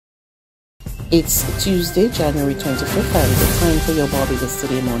It's Tuesday, January 25th, and the time for your Barbados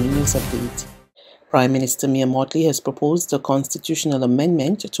Today Morning News Update. Prime Minister Mia Mottley has proposed a constitutional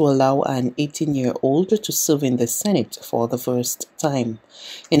amendment to allow an 18-year-old to serve in the Senate for the first time.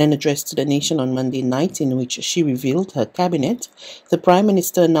 In an address to the nation on Monday night, in which she revealed her cabinet, the Prime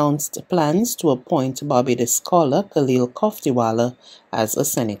Minister announced plans to appoint Barbados scholar Khaleel Kothdiwala as a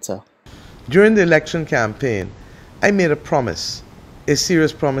senator. During the election campaign, I made a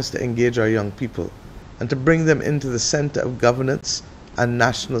serious promise to engage our young people and to bring them into the center of governance and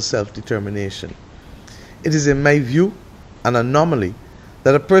national self-determination. It is, in my view, an anomaly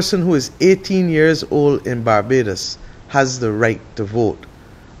that a person who is 18 years old in Barbados has the right to vote,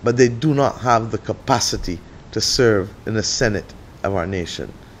 but they do not have the capacity to serve in the Senate of our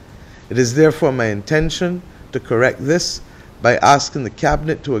nation. It is therefore my intention to correct this by asking the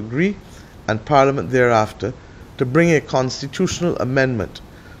Cabinet to agree and Parliament thereafter to bring a constitutional amendment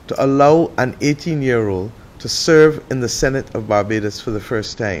to allow an 18-year-old to serve in the Senate of Barbados for the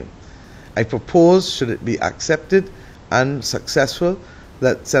first time. I propose, should it be accepted and successful,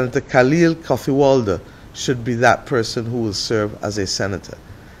 that Senator Khaleel Kothdiwala should be that person who will serve as a senator.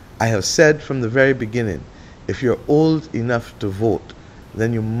 I have said from the very beginning, if you're old enough to vote,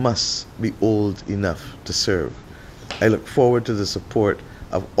 then you must be old enough to serve. I look forward to the support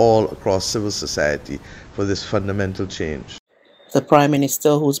of all across civil society for this fundamental change. The Prime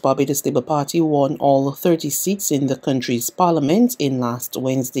Minister, whose Barbados Labour Party won all 30 seats in the country's parliament in last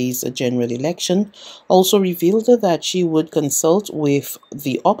Wednesday's general election, also revealed that she would consult with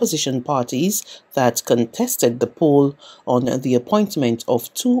the opposition parties that contested the poll on the appointment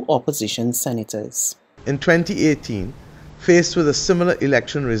of 2 opposition senators. In 2018, faced with a similar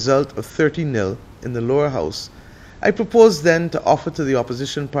election result of 30-0 in the lower house, I proposed then to offer to the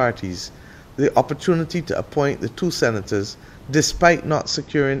opposition parties the opportunity to appoint the 2 senators despite not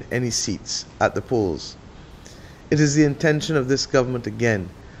securing any seats at the polls. It is the intention of this government again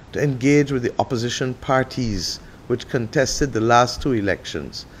to engage with the opposition parties which contested the last 2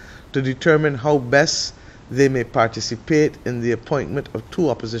 elections to determine how best they may participate in the appointment of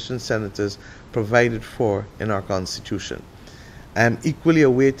 2 opposition senators provided for in our Constitution. I am equally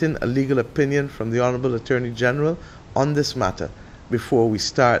awaiting a legal opinion from the Honourable Attorney General on this matter before we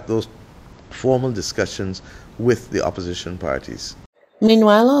start those formal discussions with the opposition parties.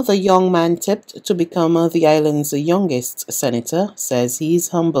 Meanwhile, the young man tipped to become the island's youngest senator says he is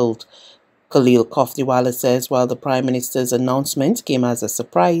humbled. Khaleel Kothdiwala says while the Prime Minister's announcement came as a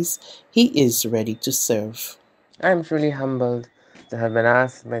surprise, he is ready to serve. I'm truly humbled to have been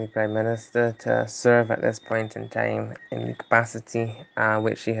asked by the Prime Minister to serve at this point in time in the capacity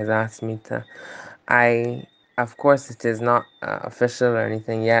which he has asked me to. Of course, it is not official or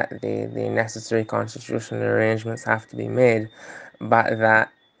anything yet. The necessary constitutional arrangements have to be made, but that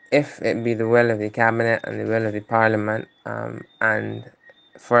if it be the will of the Cabinet and the will of the Parliament, and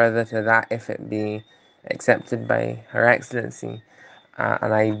further to that, if it be accepted by Her Excellency,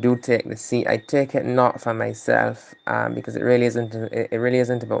 and I do take the seat, I take it not for myself, because it really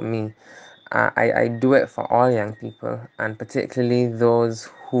isn't about me. I do it for all young people, and particularly those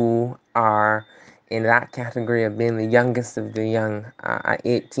who are in that category of being the youngest of the young, at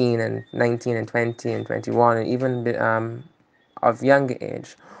 18 and 19 and 20 and 21, and even of younger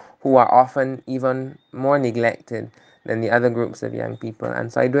age, who are often even more neglected than the other groups of young people.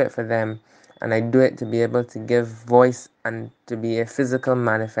 And so I do it for them, and I do it to be able to give voice and to be a physical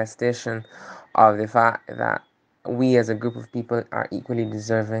manifestation of the fact that we as a group of people are equally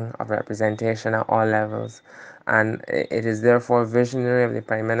deserving of representation at all levels. And it is therefore visionary of the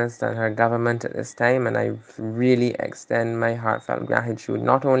Prime Minister and her government at this time, and I really extend my heartfelt gratitude,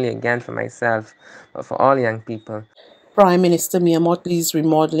 not only again for myself, but for all young people. Prime Minister Mia Mottley's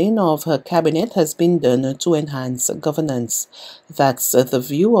remodeling of her cabinet has been done to enhance governance. That's the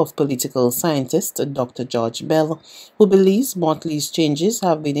view of political scientist Dr. George Bell, who believes Mottley's changes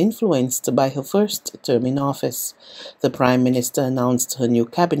have been influenced by her first term in office. The Prime Minister announced her new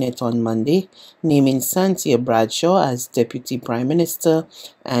cabinet on Monday, naming Cynthia Bradshaw as Deputy Prime Minister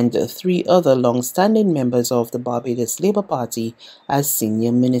and 3 other long-standing members of the Barbados Labour Party as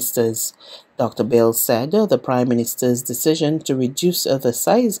senior ministers. Dr. Bell said the Prime Minister's decision to reduce the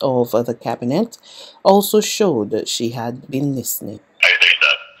size of the cabinet also showed she had been listening. I think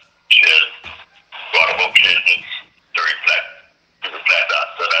that she has brought about changes to reflect that,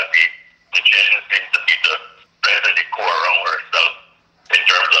 so that the changes seem to be to place the core around herself in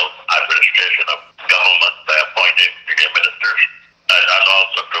terms of administration of government by appointing senior ministers, and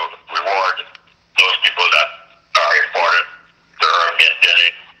also to reward those people that are important to her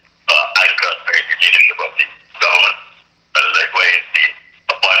maintaining anchor in the leadership of the government, and likewise the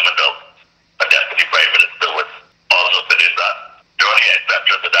appointment of a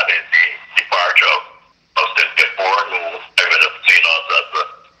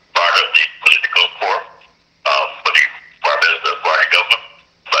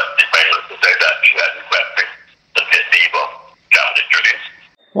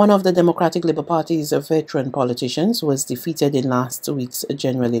One of the Democratic Labour Party's veteran politicians who was defeated in last week's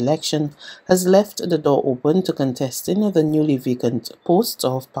general election has left the door open to contesting the newly vacant post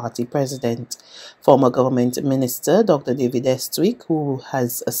of party president. Former government minister Dr. David Estwick, who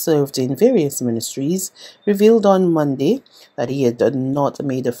has served in various ministries, revealed on Monday that he had not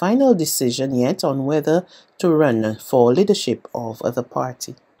made a final decision yet on whether to run for leadership of the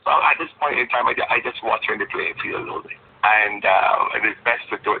party. Well, at this point in time, I just watching the playing field only. And it is best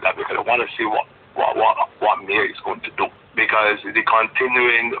to do it that because I want to see what Mayor is going to do. Because the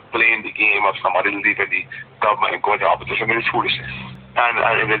continuing playing the game of somebody leaving the government and going to opposition is foolishness. And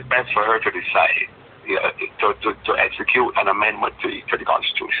it is best for her to decide to execute an amendment to the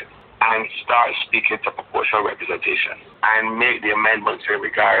Constitution and start speaking to proportional representation and make the amendments in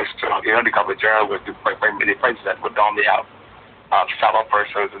regards to, the Governor General with the President would normally have 7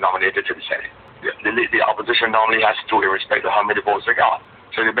 persons nominated to the Senate. The opposition normally has 2 irrespective of how many votes they got.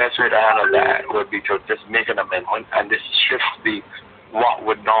 So the best way to handle that would be to just make an amendment and this shift what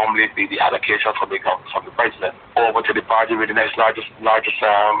would normally be the allocation from the president over to the party with the next largest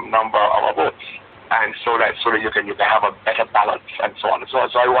number of votes. And so that you can have a better balance and so on. So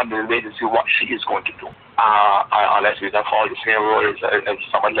I want to wait to see what she is going to do. Unless we don't follow the same rule as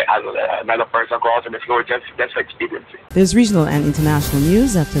someone another person goes on the floor, just expediency. There's regional and international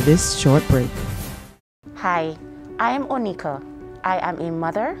news after this short break. Hi, I am Onika. I am a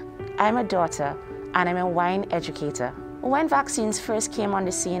mother, I'm a daughter, and I'm a wine educator. When vaccines first came on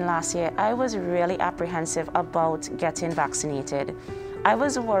the scene last year, I was really apprehensive about getting vaccinated. I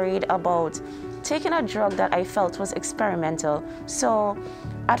was worried about taking a drug that I felt was experimental, so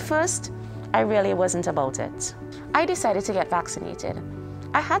at first, I really wasn't about it. I decided to get vaccinated.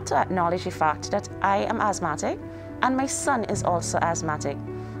 I had to acknowledge the fact that I am asthmatic and my son is also asthmatic.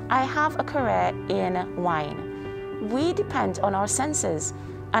 I have a career in wine. We depend on our senses,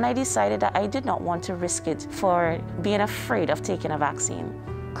 and I decided that I did not want to risk it for being afraid of taking a vaccine.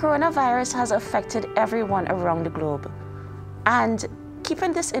 Coronavirus has affected everyone around the globe, and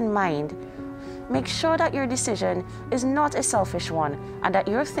keeping this in mind, make sure that your decision is not a selfish one and that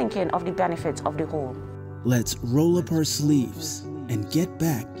you're thinking of the benefits of the whole. Let's roll up our sleeves and get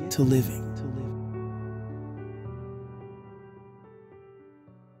back to living.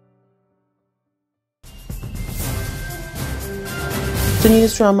 The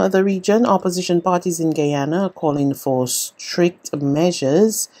news from the region, opposition parties in Guyana are calling for strict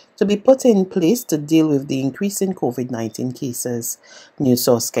measures to be put in place to deal with the increase in COVID-19 cases. News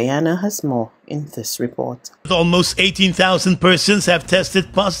Source Guyana has more in this report. Almost 18,000 persons have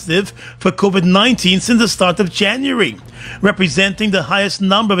tested positive for COVID-19 since the start of January, representing the highest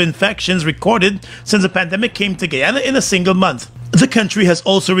number of infections recorded since the pandemic came to Guyana in a single month. The country has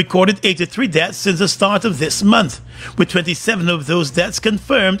also recorded 83 deaths since the start of this month, with 27 of those deaths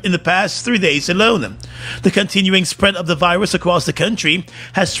confirmed in the past 3 days alone. The continuing spread of the virus across the country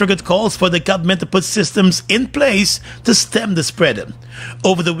has triggered calls for the government to put systems in place to stem the spread.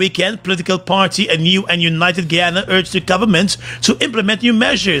 Over the weekend, political party A New and United Guyana urged the government to implement new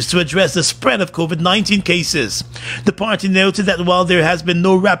measures to address the spread of COVID-19 cases. The party noted that while there has been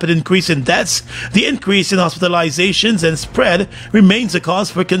no rapid increase in deaths, the increase in hospitalizations and spread remains a cause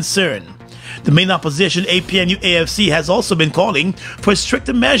for concern. The main opposition, APNU-AFC, has also been calling for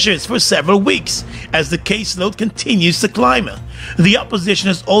stricter measures for several weeks as the caseload continues to climb. The opposition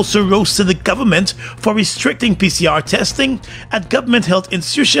has also roasted the government for restricting PCR testing at government health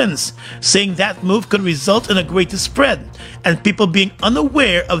institutions, saying that move could result in a greater spread and people being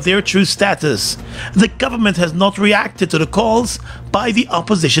unaware of their true status. The government has not reacted to the calls by the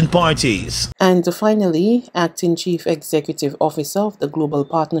opposition parties. And finally, Acting Chief Executive Officer of the Global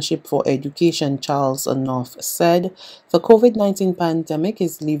Partnership for Education, Charles North, said the COVID-19 pandemic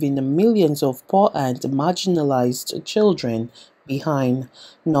is leaving millions of poor and marginalized children behind.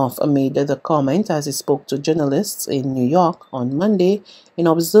 North made the comment as he spoke to journalists in New York on Monday in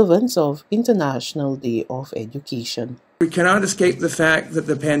observance of International Day of Education. We cannot escape the fact that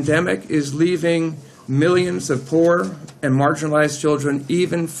the pandemic is leaving millions of poor and marginalized children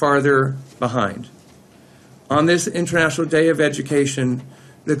even farther behind. On this International Day of Education,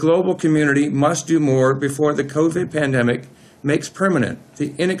 the global community must do more before the COVID pandemic makes permanent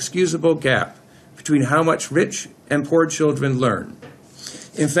the inexcusable gap between how much rich and poor children learn.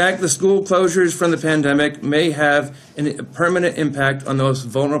 In fact, the school closures from the pandemic may have a permanent impact on those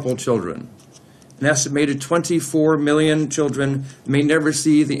vulnerable children. An estimated 24 million children may never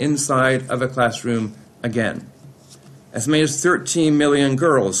see the inside of a classroom again. As many as 13 million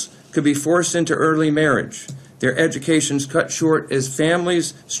girls could be forced into early marriage, their educations cut short as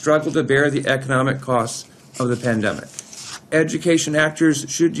families struggle to bear the economic costs of the pandemic. education actors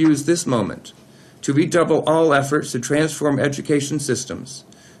should use this moment to redouble all efforts to transform education systems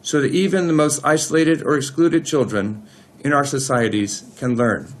so that even the most isolated or excluded children in our societies can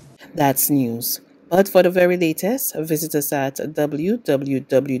learn. That's news. But for the very latest, visit us at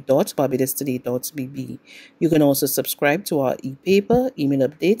www.barbadostoday.bb. You can also subscribe to our e-paper, email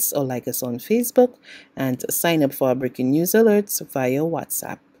updates, or like us on Facebook, and sign up for our breaking news alerts via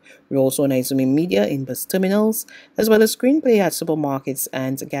WhatsApp. We're also on Izumi Media in bus terminals, as well as screenplay at supermarkets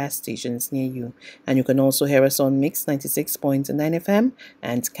and gas stations near you. And you can also hear us on Mix 96.9 FM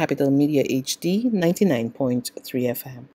and Capital Media HD 99.3 FM.